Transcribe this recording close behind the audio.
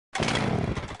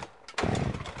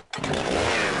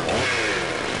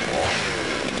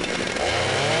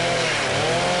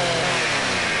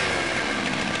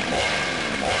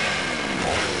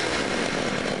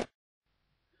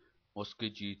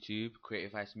good YouTube?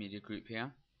 Creative Ice Media Group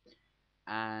here.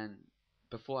 And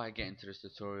before I get into this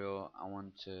tutorial, I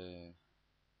want to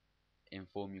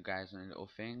inform you guys on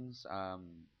little things. A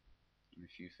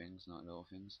few things, not little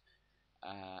things.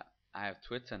 I have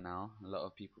Twitter now. A lot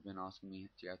of people have been asking me,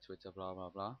 do you have Twitter, blah blah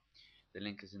blah. The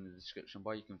link is in the description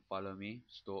bar. You can follow me,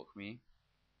 stalk me,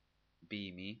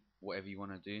 be me, whatever you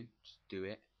want to do, just do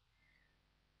it.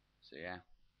 So yeah.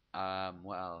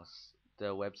 What else?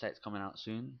 The website's coming out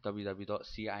soon,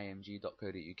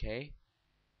 www.cimg.co.uk,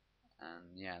 and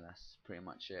yeah, that's pretty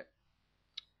much it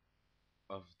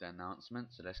of the announcement.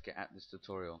 So let's get at this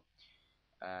tutorial.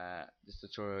 This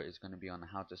tutorial is going to be on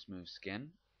how to smooth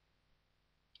skin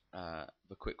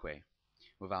the quick way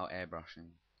without airbrushing.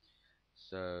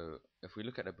 So if we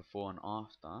look at the before and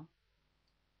after,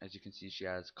 as you can see, she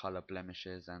has color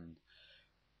blemishes and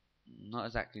not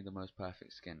exactly the most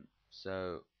perfect skin.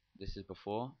 So this is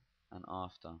before and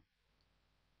after.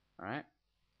 Alright,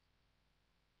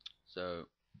 so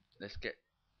let's get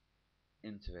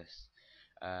into this.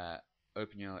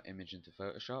 Open your image into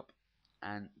Photoshop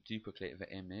and duplicate the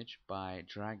image by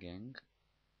dragging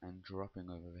and dropping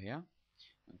over here.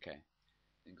 Okay,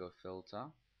 then go filter,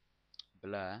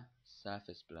 blur,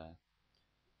 surface blur.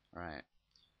 Alright,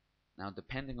 now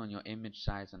depending on your image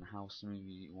size and how smooth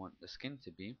you want the skin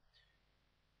to be,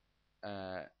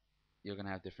 you're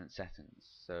gonna have different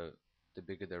settings. So the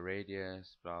bigger the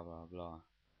radius, blah blah blah.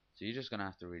 So you're just gonna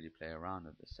have to really play around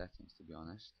with the settings, to be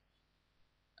honest.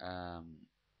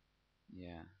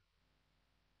 Yeah.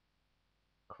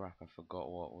 Crap, I forgot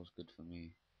what was good for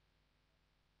me.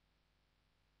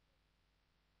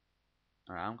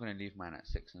 Alright, I'm gonna leave mine at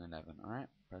 6 and 11. Alright,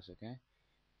 press OK.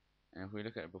 And if we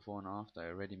look at it before and after,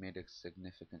 it already made a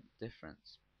significant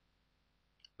difference,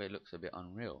 but it looks a bit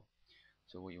unreal.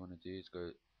 So what you want to do is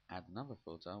go add another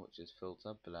filter, which is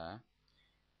filter, blur,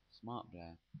 smart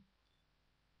blur.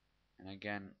 And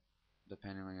again,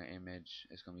 depending on your image,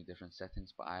 it's going to be different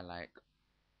settings, but I like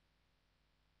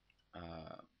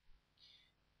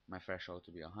my threshold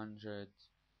to be 100,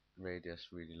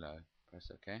 radius really low. Press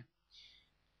OK.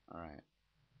 Alright.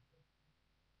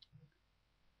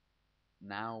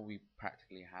 Now we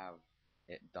practically have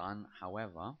it done.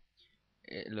 However,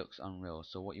 it looks unreal.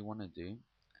 So what you want to do,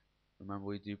 remember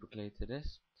we duplicated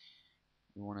this?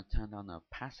 We want to turn down the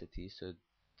opacity so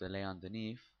the layer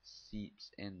underneath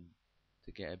seeps in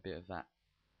to get a bit of that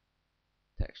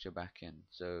texture back in.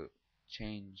 So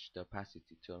change the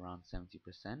opacity to around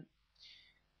 70%.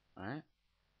 Alright,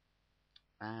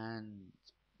 and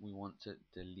we want to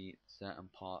delete certain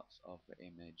parts of the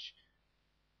image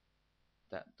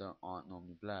that aren't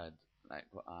normally blurred, like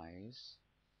the eyes.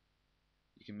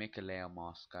 You can make a layer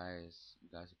mask, guys. You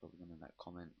guys are probably gonna like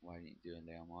comment, why didn't you do a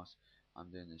layer mask? I'm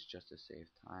doing this just to save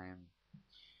time.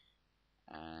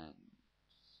 And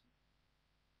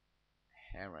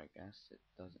hair, I guess it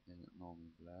isn't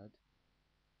normally blurred,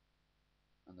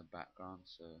 and the background,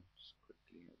 so just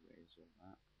quickly erase all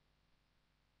that.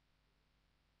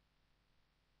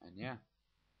 And yeah,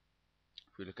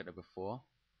 if we look at the before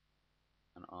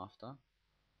and after,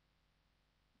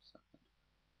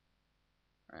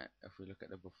 right, if we look at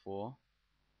the before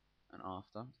and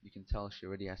after, you can tell she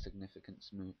already has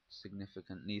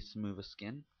significantly smoother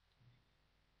skin.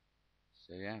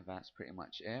 So yeah, that's pretty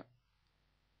much it.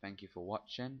 Thank you for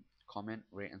watching. Comment,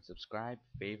 rate and subscribe.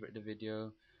 Favorite the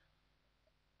video.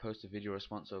 Post a video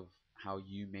response of how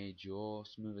you made your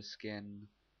smoother skin.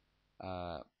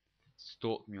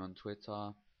 Stalk me on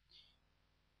Twitter.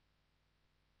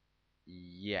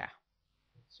 Yeah.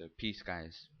 So peace,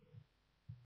 guys.